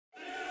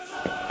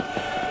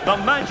The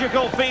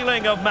magical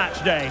feeling of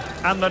match day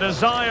and the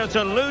desire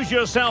to lose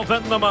yourself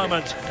in the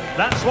moment.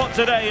 That's what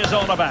today is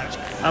all about.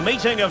 A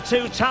meeting of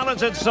two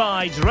talented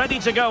sides ready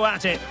to go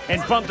at it in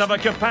front of a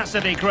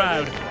capacity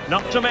crowd.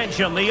 Not to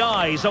mention the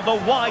eyes of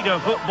the wider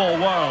football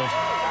world.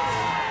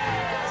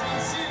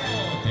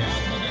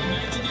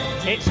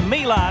 It's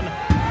Milan.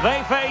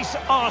 They face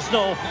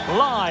Arsenal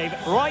live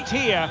right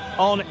here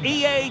on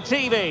EA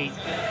TV.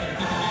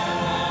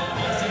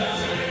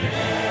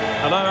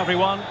 Hello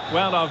everyone.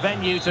 Well, our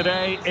venue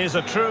today is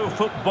a true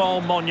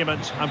football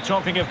monument. I'm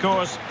talking, of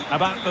course,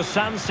 about the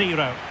San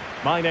Siro.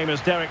 My name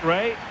is Derek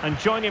Ray, and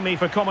joining me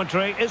for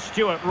commentary is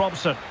Stuart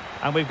Robson.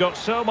 And we've got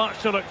so much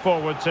to look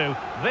forward to.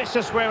 This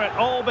is where it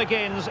all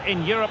begins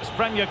in Europe's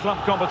Premier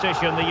Club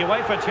competition, the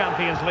UEFA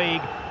Champions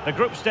League, the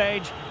group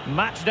stage,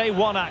 match day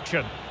 1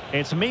 action.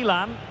 It's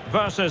Milan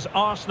versus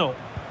Arsenal.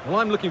 Well,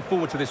 I'm looking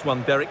forward to this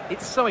one, Derek.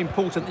 It's so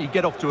important that you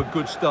get off to a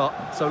good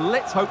start. So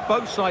let's hope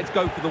both sides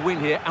go for the win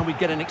here and we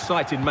get an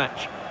exciting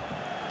match.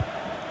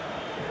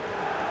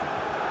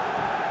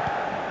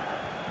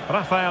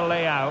 Rafael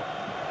Leao.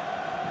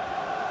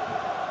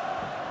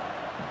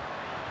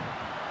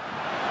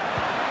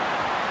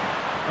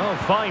 Oh,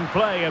 fine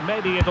play, and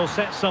maybe it'll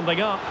set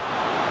something up.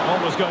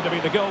 Always going to be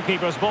the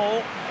goalkeeper's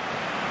ball.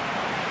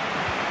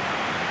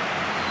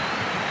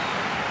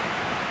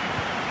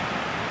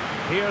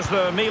 Here's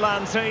the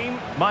Milan team.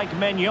 Mike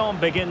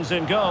Maignan begins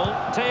in goal.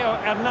 Theo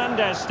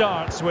Hernandez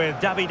starts with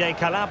Davide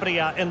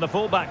Calabria in the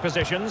fullback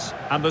positions.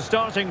 And the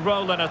starting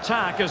role in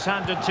attack is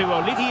handed to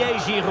Olivier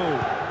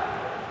Giroud.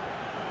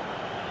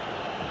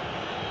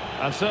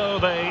 And so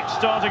the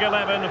starting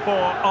 11 for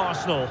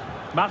Arsenal.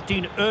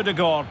 Martin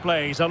Ødegaard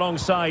plays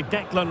alongside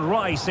Declan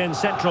Rice in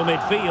central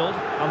midfield.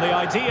 And the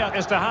idea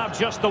is to have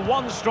just the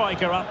one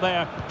striker up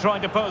there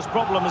trying to pose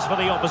problems for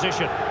the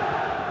opposition.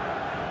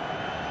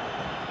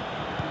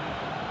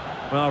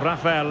 Well,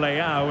 Rafael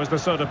Leao is the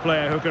sort of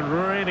player who can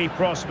really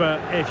prosper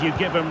if you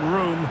give him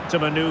room to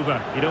manoeuvre.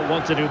 You don't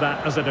want to do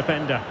that as a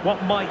defender.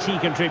 What might he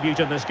contribute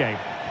in this game?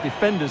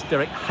 Defenders,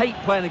 Derek, hate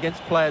playing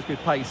against players with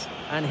pace,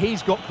 and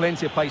he's got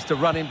plenty of pace to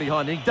run in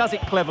behind. And he does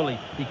it cleverly.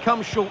 He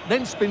comes short,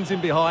 then spins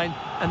in behind,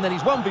 and then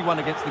he's 1v1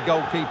 against the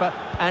goalkeeper,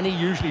 and he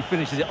usually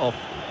finishes it off.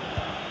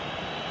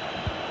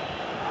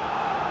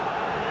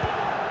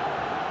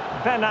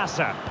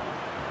 Benassa.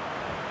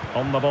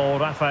 On the ball,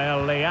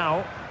 Rafael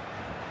Leao.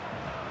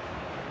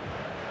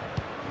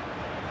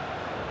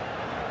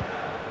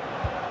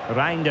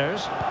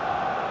 Reinders.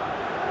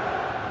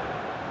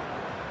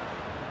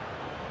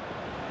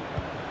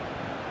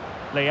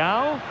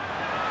 Leao.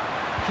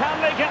 Can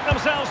they get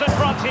themselves in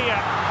front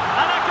here?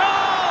 And a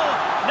goal!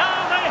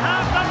 Now they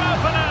have their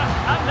opener,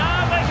 and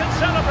now they can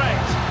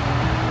celebrate.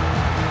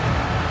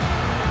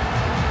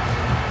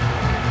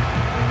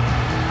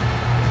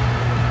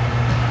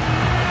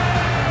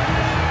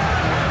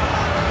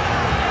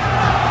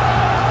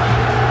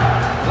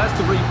 As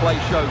the replay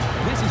shows,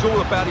 this is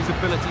all about his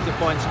ability to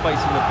find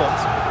space in the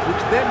box,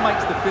 which then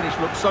makes the finish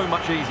look so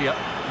much easier.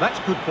 That's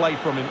good play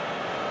from him.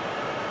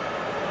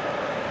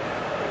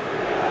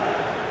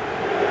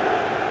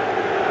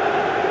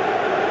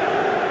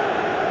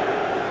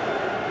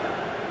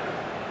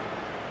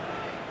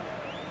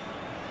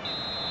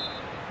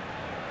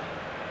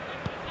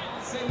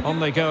 On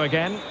they go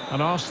again,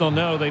 and Arsenal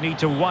know they need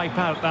to wipe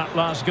out that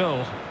last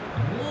goal.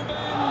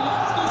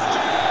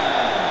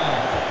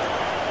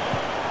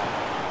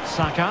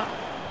 Saka.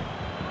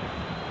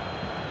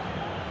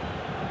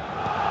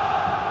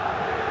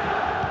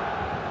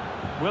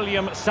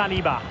 William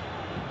Saliba.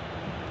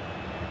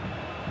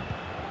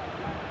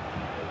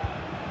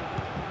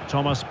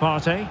 Thomas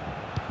Partey.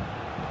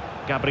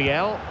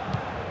 Gabriel.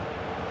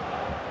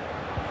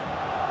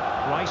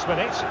 Rice with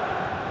it.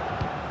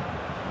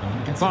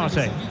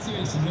 Partey.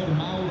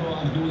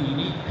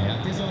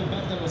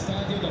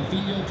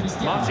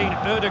 Martin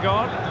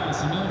Ødegaard.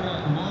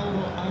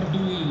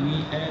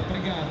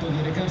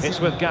 It's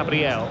with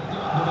Gabriel.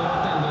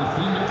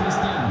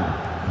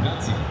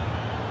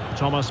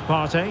 Thomas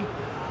Partey.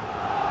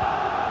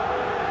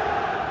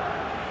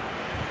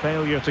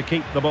 Failure to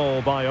keep the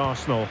ball by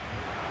Arsenal.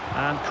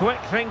 And quick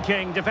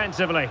thinking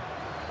defensively.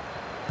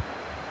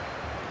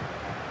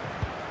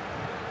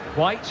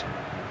 White.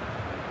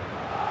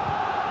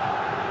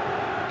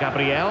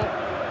 Gabriel.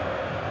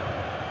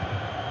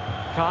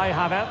 Kai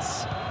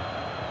Havertz.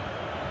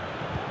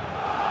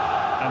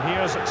 And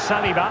here's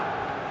Saliba.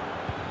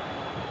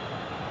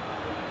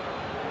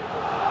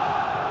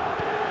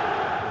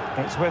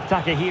 It's with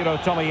Takehiro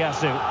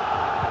Tomiyasu.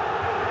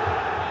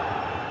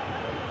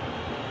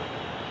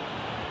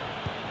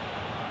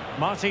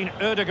 Martin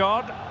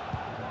Ødegaard.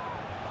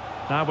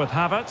 Now with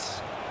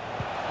Havertz.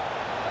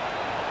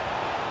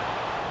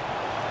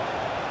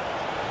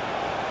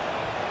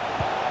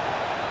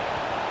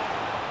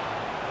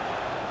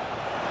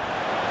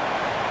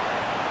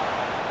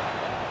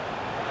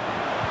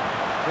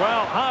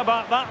 Well, how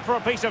about that for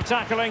a piece of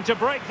tackling to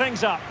break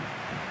things up?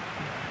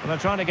 And they're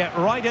trying to get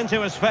right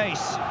into his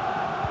face.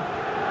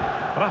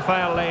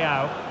 Rafael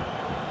Leao.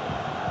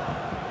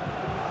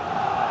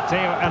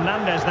 Theo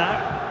Hernandez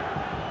now.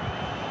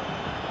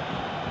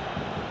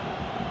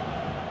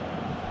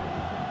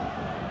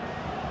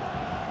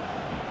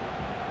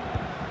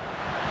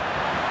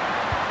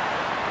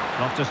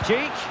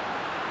 Loftus-Cheek.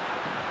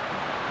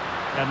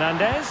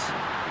 Hernandez.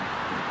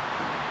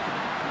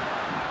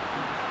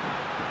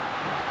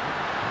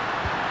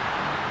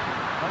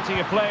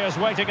 Plenty of players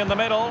waiting in the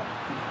middle.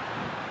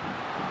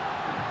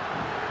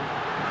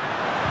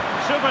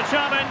 Super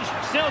challenge,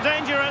 still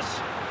dangerous.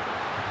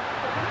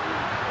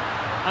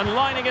 And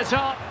lining it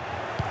up.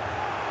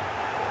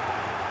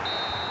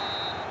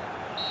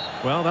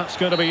 Well, that's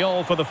going to be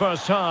all for the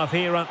first half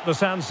here at the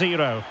San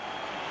Siro.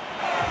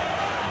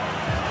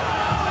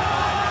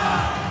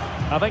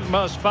 I think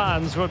most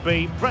fans would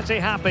be pretty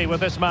happy with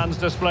this man's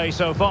display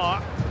so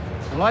far.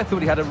 Well, I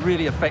thought he had a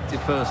really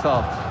effective first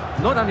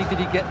half. Not only did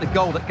he get the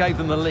goal that gave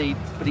them the lead,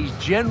 but his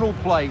general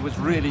play was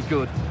really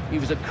good. He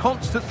was a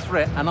constant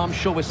threat, and I'm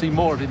sure we'll see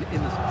more of him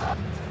in the...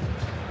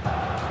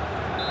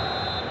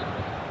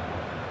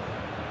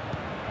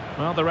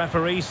 Well, the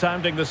referee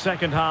sounding the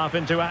second half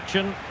into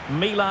action.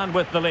 Milan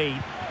with the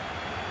lead.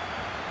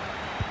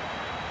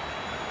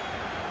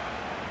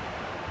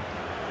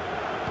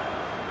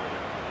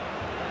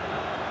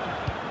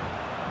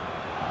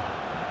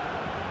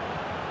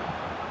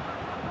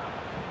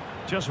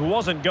 Just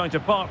wasn't going to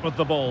part with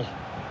the ball.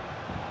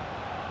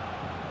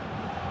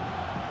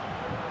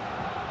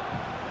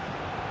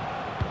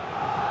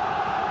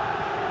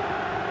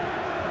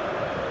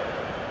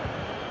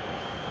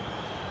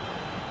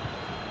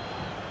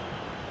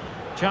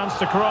 Chance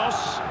to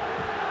cross.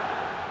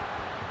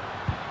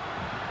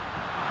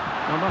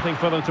 Well, nothing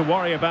for them to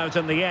worry about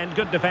in the end.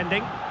 Good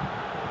defending.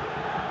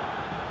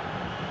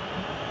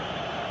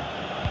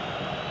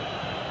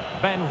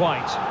 Ben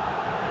White.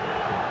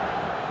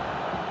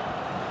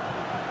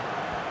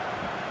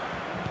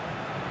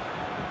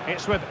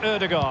 It's with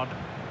Ødegaard.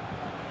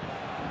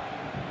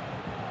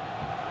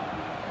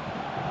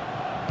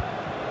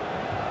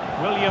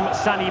 William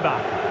Saliba.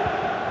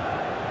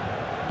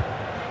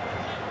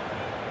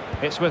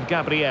 It's with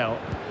Gabriel.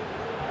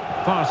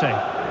 Partey.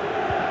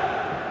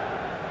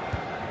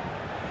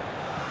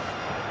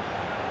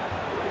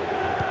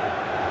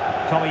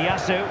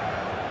 Tomiyasu.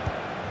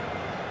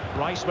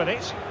 Rice with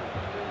it.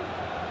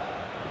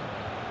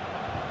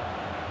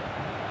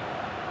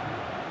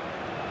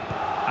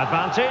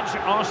 Advantage,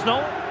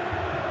 Arsenal.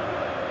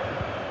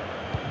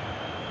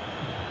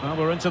 Well,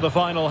 we're into the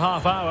final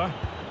half hour.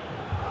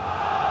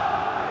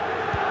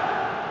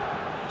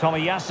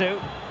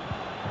 Tomiyasu.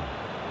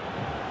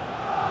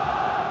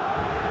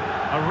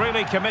 A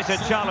really committed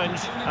challenge,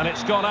 and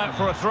it's gone out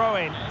for a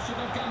throw-in.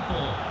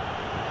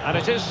 And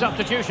it is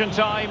substitution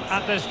time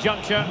at this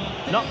juncture,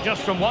 not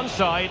just from one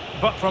side,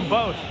 but from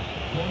both.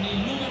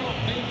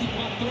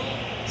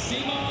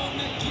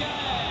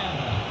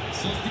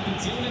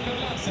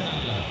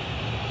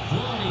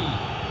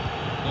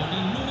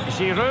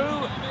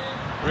 Giroud,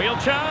 real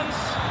chance.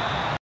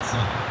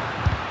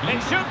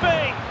 It should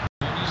be.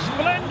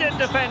 Splendid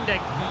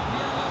defending.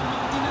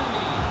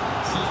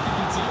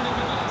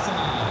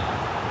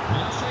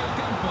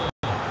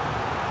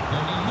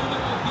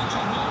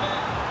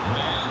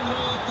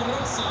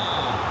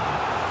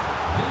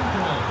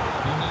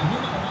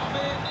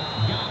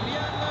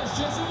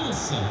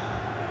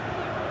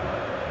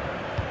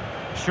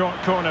 Short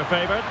corner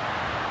favoured.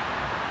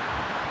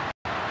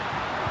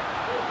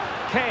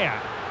 Kea.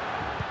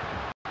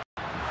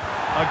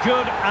 A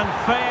good and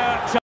fair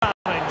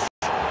challenge.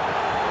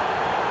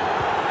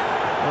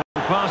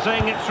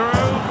 Passing it through.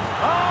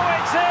 Oh,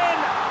 it's in!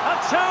 A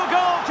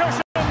two-goal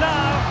cushion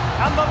now,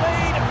 and the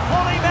lead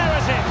fully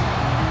merited.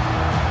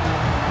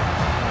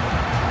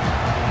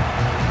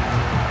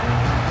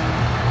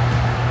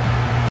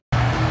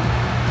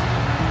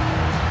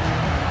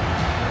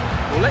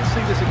 Well, let's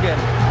see this again.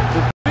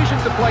 The vision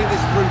to play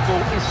this through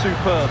ball is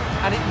superb,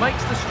 and it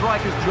makes the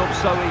striker's job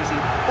so easy.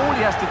 All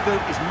he has to do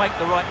is make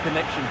the right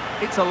connection.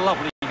 It's a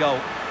lovely goal.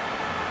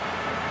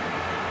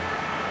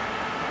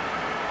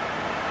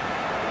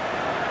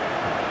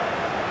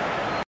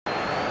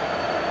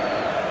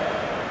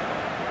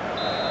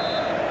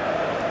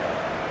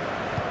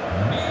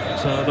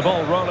 So the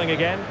ball rolling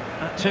again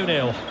at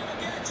 2-0.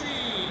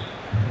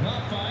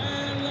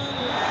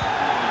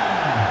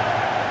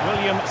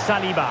 William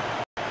Saliba.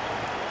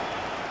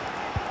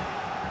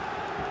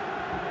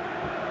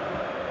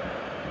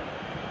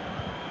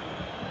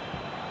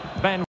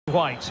 Ben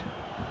White.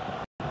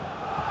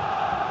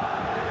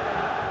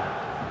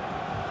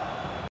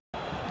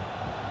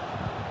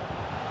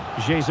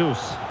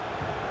 Jesus.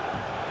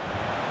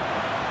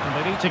 And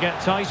they need to get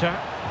tighter.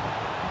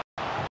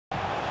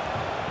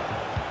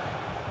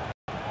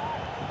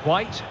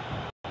 White.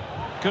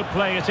 Could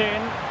play it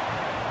in.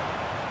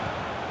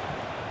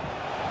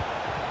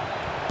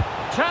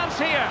 Chance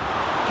here.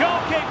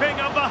 Goalkeeping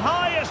of the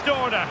highest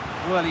order.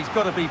 Well, he's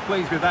got to be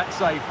pleased with that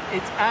save.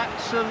 It's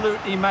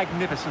absolutely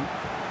magnificent.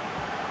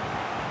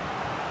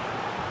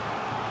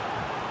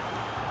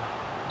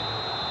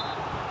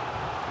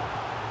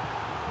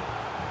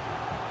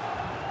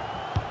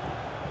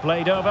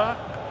 Played over.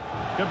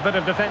 Good bit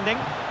of defending.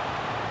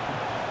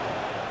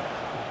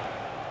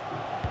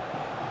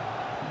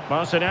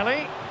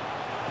 Martinelli.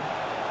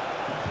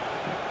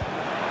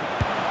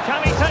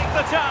 Can he take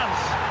the chance?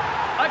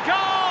 A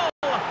goal!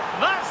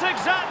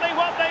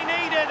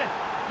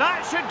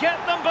 should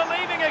get them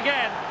believing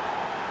again.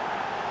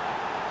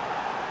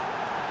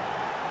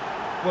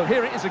 Well,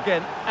 here it is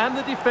again, and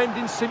the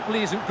defending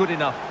simply isn't good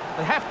enough.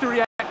 They have to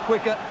react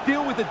quicker,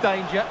 deal with the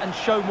danger and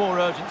show more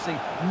urgency,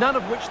 none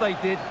of which they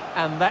did,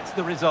 and that's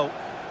the result.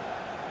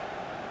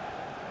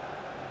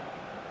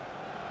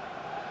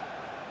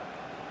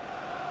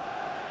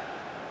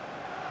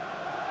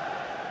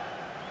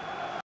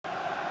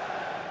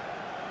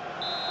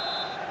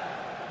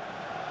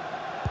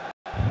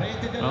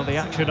 Well, the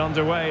action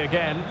underway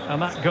again,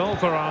 and that goal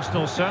for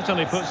Arsenal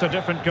certainly puts a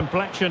different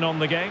complexion on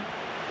the game.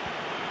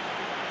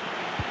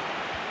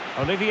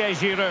 Olivier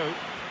Giroud.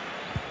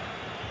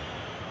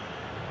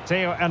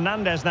 Theo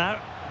Hernandez now.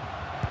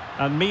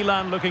 And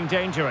Milan looking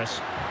dangerous.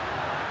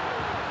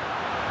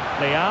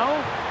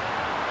 Leao.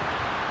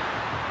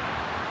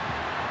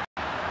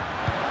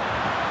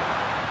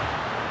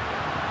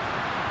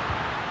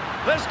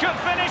 This could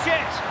finish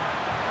it!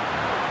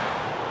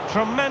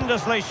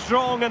 Tremendously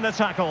strong in the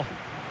tackle.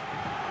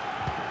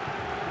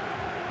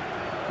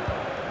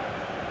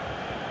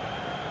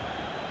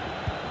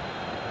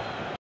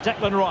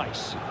 Declan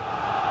Rice.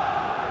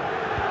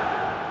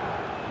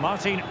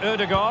 Martin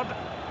Odegaard.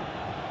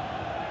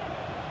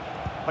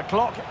 The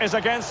clock is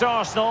against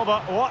Arsenal,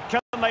 but what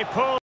can they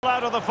pull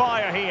out of the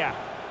fire here?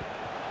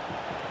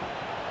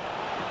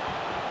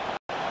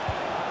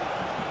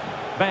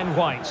 Ben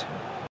White.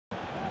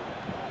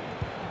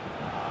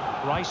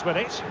 Rice with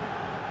it.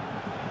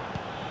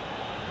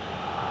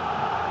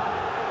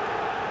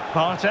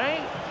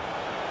 Partey.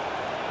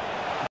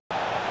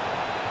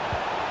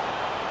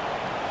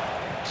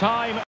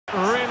 Time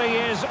really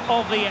is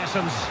of the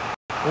essence.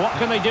 What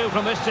can they do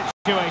from this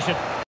situation?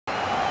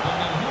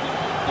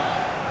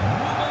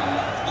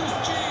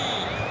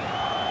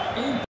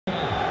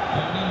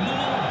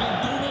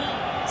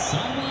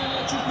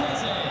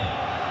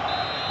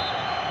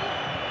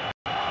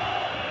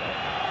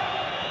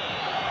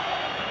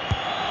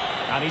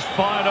 And he's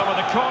fired over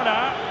the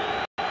corner.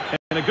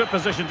 In a good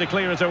position to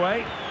clear it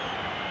away.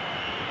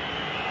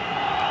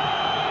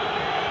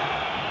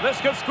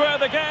 This could square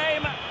the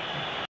game.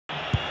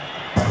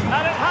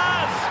 And it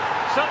has!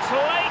 Such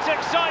late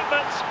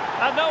excitement,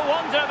 and no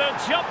wonder they're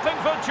jumping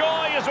for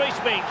joy as we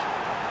speak.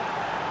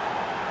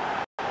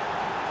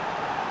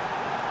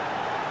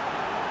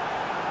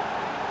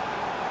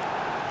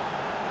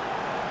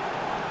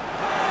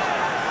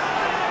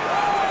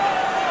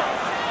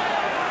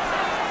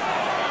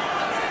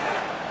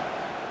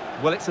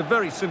 Well, it's a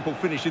very simple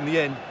finish in the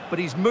end, but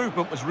his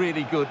movement was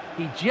really good.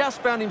 He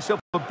just found himself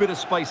a bit of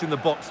space in the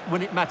box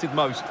when it mattered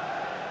most.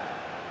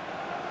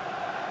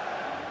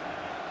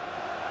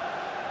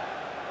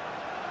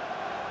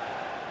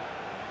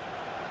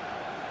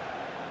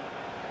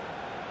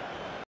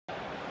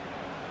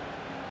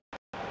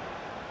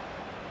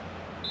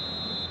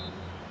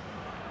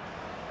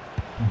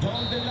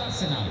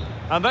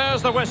 And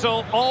there's the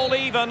whistle, all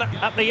even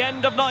at the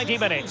end of 90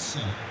 minutes.